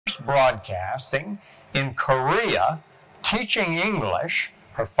first broadcasting in Korea, teaching English.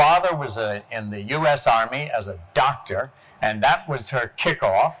 Her father was in the U.S. Army as a doctor, and that was her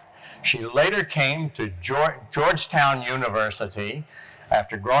kickoff. She later came to Georgetown University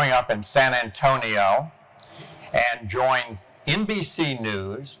after growing up in San Antonio and joined NBC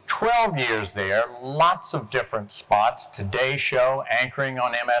News, 12 years there, lots of different spots, Today Show, anchoring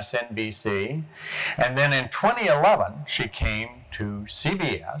on MSNBC. And then in 2011, she came to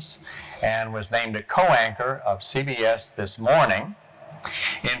CBS and was named a co-anchor of CBS This Morning.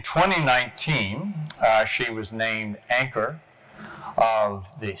 In 2019, she was named anchor of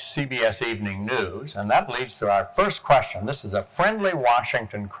the CBS Evening News, and that leads to our first question. This is a friendly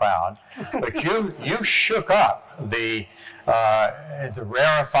Washington crowd, but you shook up the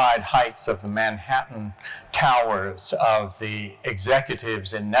rarefied heights of the Manhattan towers of the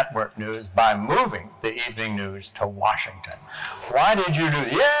executives in network news by moving the evening news to Washington. Why did you do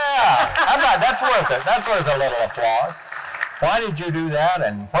that? Yeah! How about, that's worth it. That's worth a little applause. Why did you do that,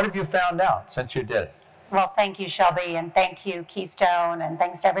 and what have you found out since you did it? Well, thank you, Shelby, and thank you, Keystone, and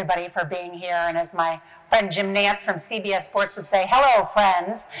thanks to everybody for being here. And as my friend Jim Nance from CBS Sports would say, hello,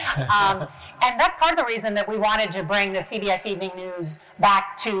 friends. And that's part of the reason that we wanted to bring the CBS Evening News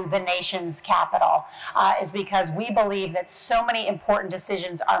back to the nation's capital, is because we believe that so many important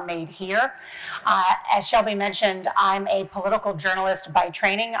decisions are made here. As Shelby mentioned, I'm a political journalist by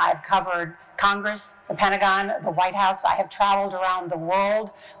training. I've covered Congress, the Pentagon, the White House. I have traveled around the world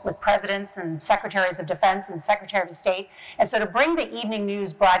with presidents and secretaries of defense and secretaries of state. And so to bring the evening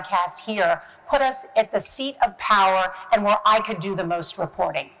news broadcast here put us at the seat of power and where I could do the most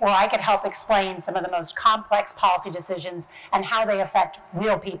reporting, where I could help explain some of the most complex policy decisions and how they affect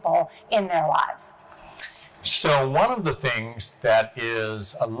real people in their lives. So one of the things that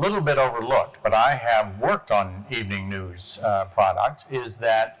is a little bit overlooked, but I have worked on evening news products, is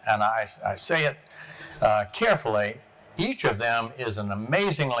that, and I say it carefully, each of them is an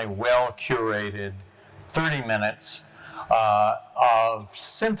amazingly well-curated 30 minutes of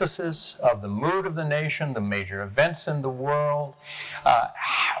synthesis of the mood of the nation, the major events in the world.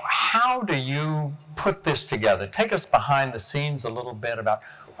 How do you put this together? Take us behind the scenes a little bit about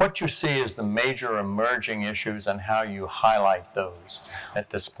what you see as the major emerging issues and how you highlight those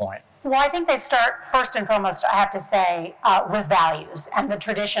at this point. Well, I think they start, first and foremost, I have to say, with values and the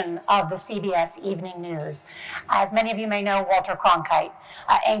tradition of the CBS Evening News. As many of you may know, Walter Cronkite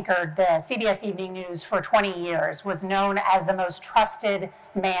anchored the CBS Evening News for 20 years, was known as the most trusted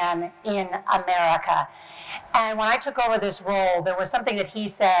man in America. And when I took over this role, there was something that he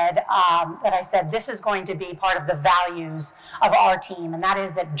said, that I said, this is going to be part of the values of our team, and that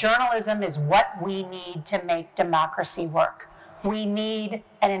is that journalism is what we need to make democracy work. We need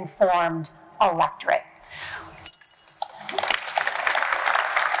an informed electorate.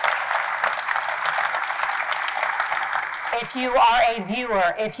 If you are a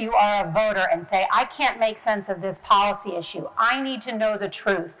viewer, if you are a voter and say, I can't make sense of this policy issue, I need to know the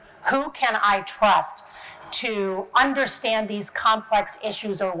truth, who can I trust to understand these complex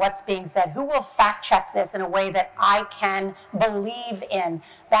issues or what's being said? Who will fact check this in a way that I can believe in?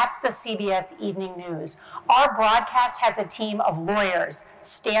 That's the CBS Evening News. Our broadcast has a team of lawyers,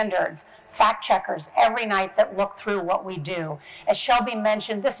 standards, fact checkers every night that look through what we do. As Shelby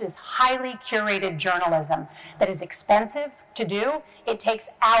mentioned, this is highly curated journalism that is expensive to do. It takes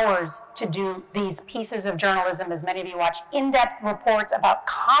hours to do these pieces of journalism, as many of you watch in-depth reports about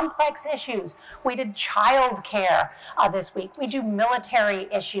complex issues. We did child care this week. We do military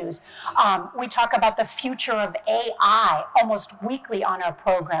issues. We talk about the future of AI almost weekly on our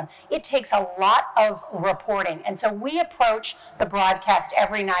program. It takes a lot of reporting. And so we approach the broadcast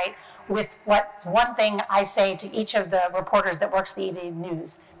every night with what's one thing I say to each of the reporters that works the evening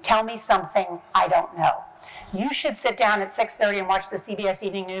news: tell me something I don't know. You should sit down at 6:30 and watch the CBS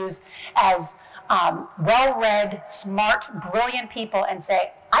Evening News as well-read, smart, brilliant people and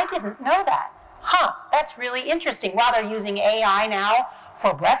say, I didn't know that. Huh, that's really interesting. Wow, they're using AI now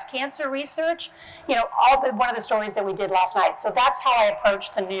for breast cancer research. You know, one of the stories that we did last night. So that's how I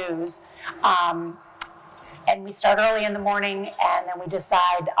approach the news. And we start early in the morning, and then we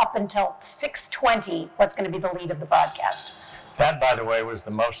decide up until 6:20 what's going to be the lead of the broadcast. That, by the way, was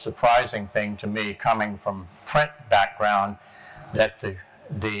the most surprising thing to me, coming from print background, that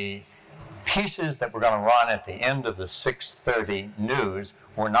the pieces that were going to run at the end of the 6:30 news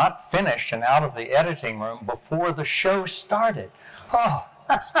were not finished and out of the editing room before the show started. Oh,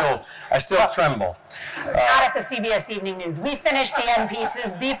 I still tremble. Not at the CBS Evening News. We finished the end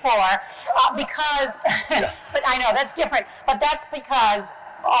pieces before because, but I know that's different. But that's because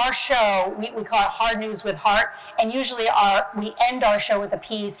our show, we call it Hard News with Heart, and usually we end our show with a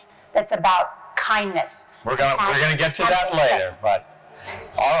piece that's about kindness. We're gonna get to that later, but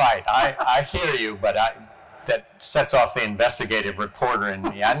all right, I hear you, but that sets off the investigative reporter in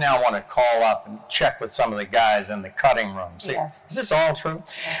me. I now want to call up and check with some of the guys in the cutting room. See, yes. Is this all true?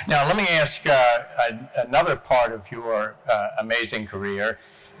 Now, let me ask another part of your amazing career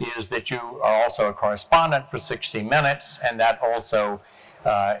is that you are also a correspondent for 60 Minutes, and that also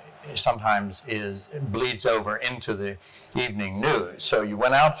sometimes bleeds over into the evening news. So you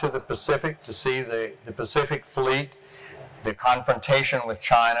went out to the Pacific to see the Pacific Fleet, the confrontation with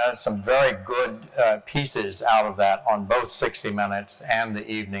China, some very good pieces out of that on both 60 Minutes and the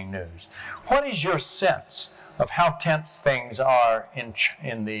evening news. What is your sense of how tense things are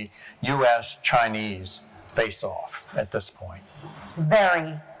in the U.S.-Chinese face-off at this point?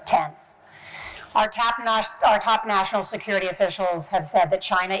 Very tense. Our top national security officials have said that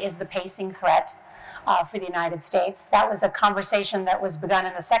China is the pacing threat for the United States. That was a conversation that was begun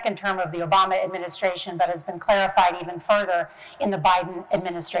in the second term of the Obama administration, but has been clarified even further in the Biden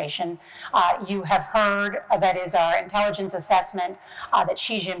administration. You have heard, that is our intelligence assessment, that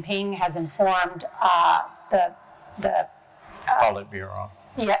Xi Jinping has informed the Politburo.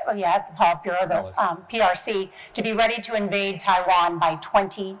 the Politburo, the PRC, to be ready to invade Taiwan by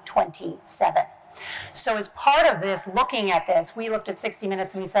 2027. So as part of this, looking at this, we looked at 60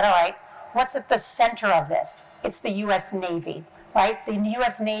 Minutes and we said, all right, what's at the center of this? It's the U.S. Navy, right? The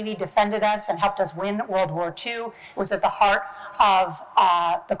U.S. Navy defended us and helped us win World War II. It was at the heart of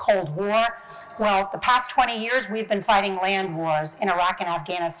the Cold War. Well, the past 20 years, we've been fighting land wars in Iraq and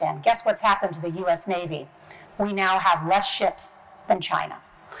Afghanistan. Guess what's happened to the U.S. Navy? We now have less ships than China.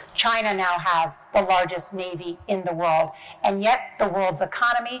 China now has the largest navy in the world, and yet the world's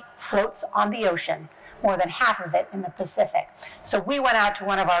economy floats on the ocean, more than half of it in the Pacific. So we went out to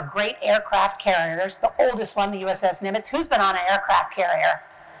one of our great aircraft carriers, the oldest one, the USS Nimitz. Who's been on an aircraft carrier?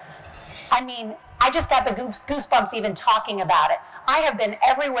 I mean, I just got the goosebumps even talking about it. I have been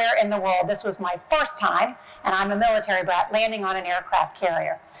everywhere in the world. This was my first time, and I'm a military brat, landing on an aircraft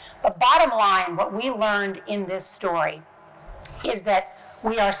carrier. But bottom line, what we learned in this story is that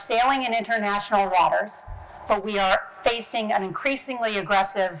we are sailing in international waters, but we are facing an increasingly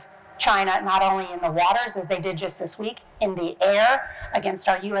aggressive China, not only in the waters, as they did just this week, in the air against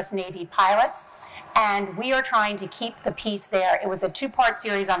our U.S. Navy pilots. And we are trying to keep the peace there. It was a two-part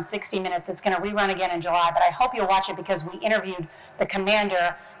series on 60 Minutes. It's going to rerun again in July, but I hope you'll watch it because we interviewed the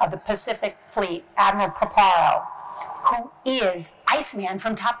commander of the Pacific Fleet, Admiral Paparo, who is Iceman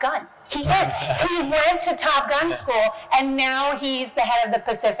from Top Gun. He is. He went to Top Gun school, and now he's the head of the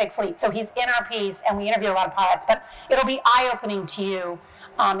Pacific Fleet. So he's in our piece, and we interview a lot of pilots. But it'll be eye-opening to you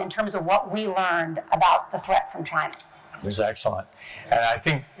in terms of what we learned about the threat from China. It was excellent. And I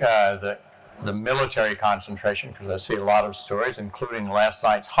think the military concentration, because I see a lot of stories, including last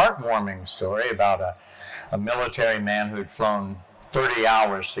night's heartwarming story about a military man who had flown 30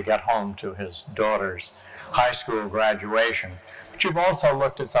 hours to get home to his daughter's high school graduation. But you've also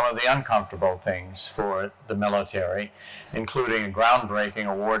looked at some of the uncomfortable things for the military, including a groundbreaking,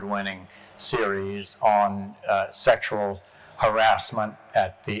 award-winning series on sexual harassment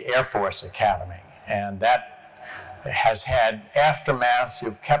at the Air Force Academy. And that has had aftermaths.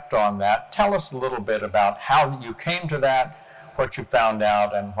 You've kept on that. Tell us a little bit about how you came to that, what you found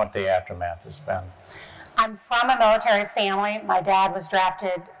out, and what the aftermath has been. I'm from a military family. My dad was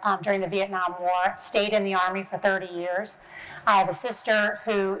drafted during the Vietnam War, stayed in the Army for 30 years. I have a sister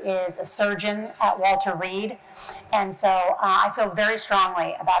who is a surgeon at Walter Reed. And so I feel very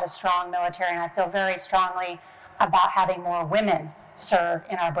strongly about a strong military, and I feel very strongly about having more women serve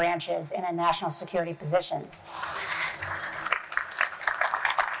in our branches and in national security positions.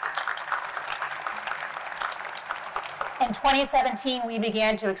 In 2017, we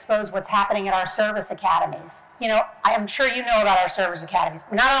began to expose what's happening at our service academies. You know, I'm sure you know about our service academies.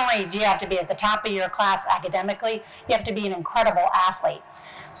 Not only do you have to be at the top of your class academically, you have to be an incredible athlete.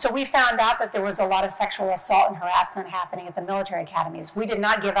 So we found out that there was a lot of sexual assault and harassment happening at the military academies. We did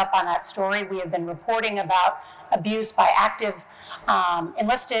not give up on that story. We have been reporting about abuse by active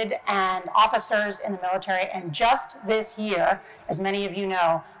enlisted and officers in the military. And just this year, as many of you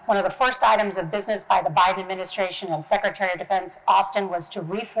know, one of the first items of business by the Biden administration and Secretary of Defense Austin was to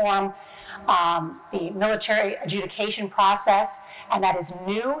reform the military adjudication process, and that is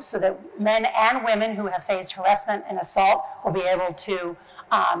new so that men and women who have faced harassment and assault will be able to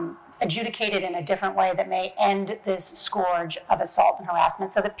adjudicated in a different way that may end this scourge of assault and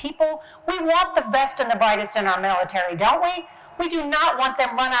harassment. So the people, we want the best and the brightest in our military, don't we? We do not want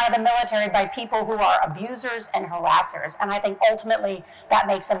them run out of the military by people who are abusers and harassers. And I think ultimately that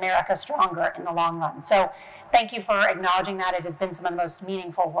makes America stronger in the long run. So thank you for acknowledging that. It has been some of the most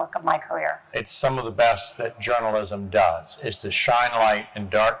meaningful work of my career. It's some of the best that journalism does, is to shine light in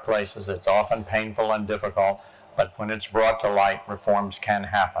dark places. It's often painful and difficult, but when it's brought to light, reforms can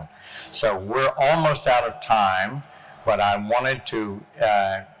happen. So we're almost out of time, but I wanted to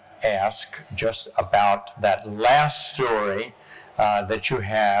ask just about that last story that you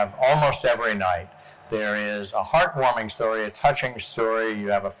have almost every night. There is a heartwarming story, a touching story. You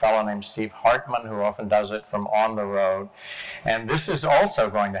have a fellow named Steve Hartman who often does it from On the Road. And this is also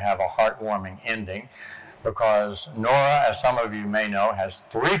going to have a heartwarming ending because Norah, as some of you may know, has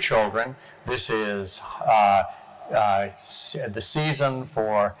 3 children. This is the season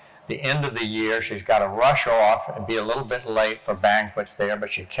for the end of the year. She's got to rush off and be a little bit late for banquets there, but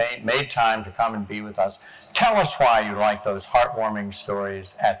she made time to come and be with us. Tell us why you like those heartwarming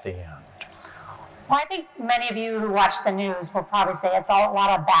stories at the end. Well, I think many of you who watch the news will probably say it's a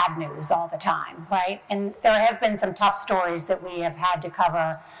lot of bad news all the time, right? And there has been some tough stories that we have had to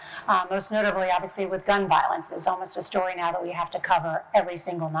cover, most notably, obviously, with gun violence. It's almost a story now that we have to cover every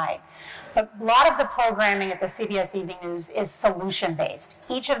single night. But a lot of the programming at the CBS Evening News is solution-based.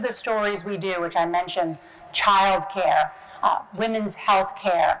 Each of the stories we do, which I mentioned, child care, women's health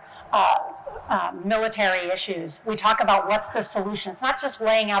care, military issues. We talk about what's the solution. It's not just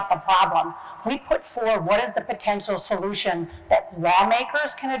laying out the problem. We put forward what is the potential solution that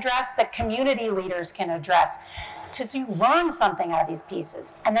lawmakers can address, that community leaders can address, to learn something out of these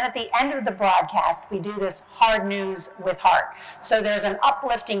pieces. And then at the end of the broadcast, we do this hard news with heart. So there's an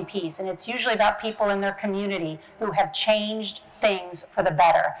uplifting piece, and it's usually about people in their community who have changed things for the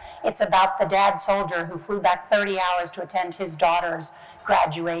better. It's about the dad soldier who flew back 30 hours to attend his daughter's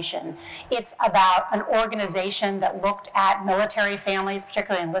graduation. It's about an organization that looked at military families,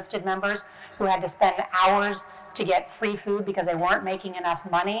 particularly enlisted members, who had to spend hours to get free food because they weren't making enough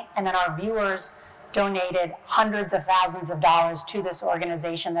money. And then our viewers donated hundreds of thousands of dollars to this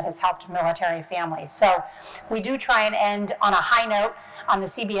organization that has helped military families. So we do try and end on a high note on the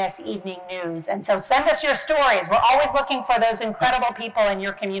CBS Evening News. And so send us your stories. We're always looking for those incredible people in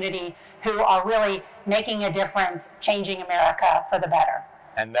your community who are really making a difference, changing America for the better.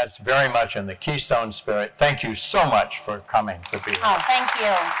 And that's very much in the Keystone spirit. Thank you so much for coming to be here. Oh, thank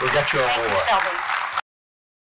you. We'll get you a award. Thank you, Shelby.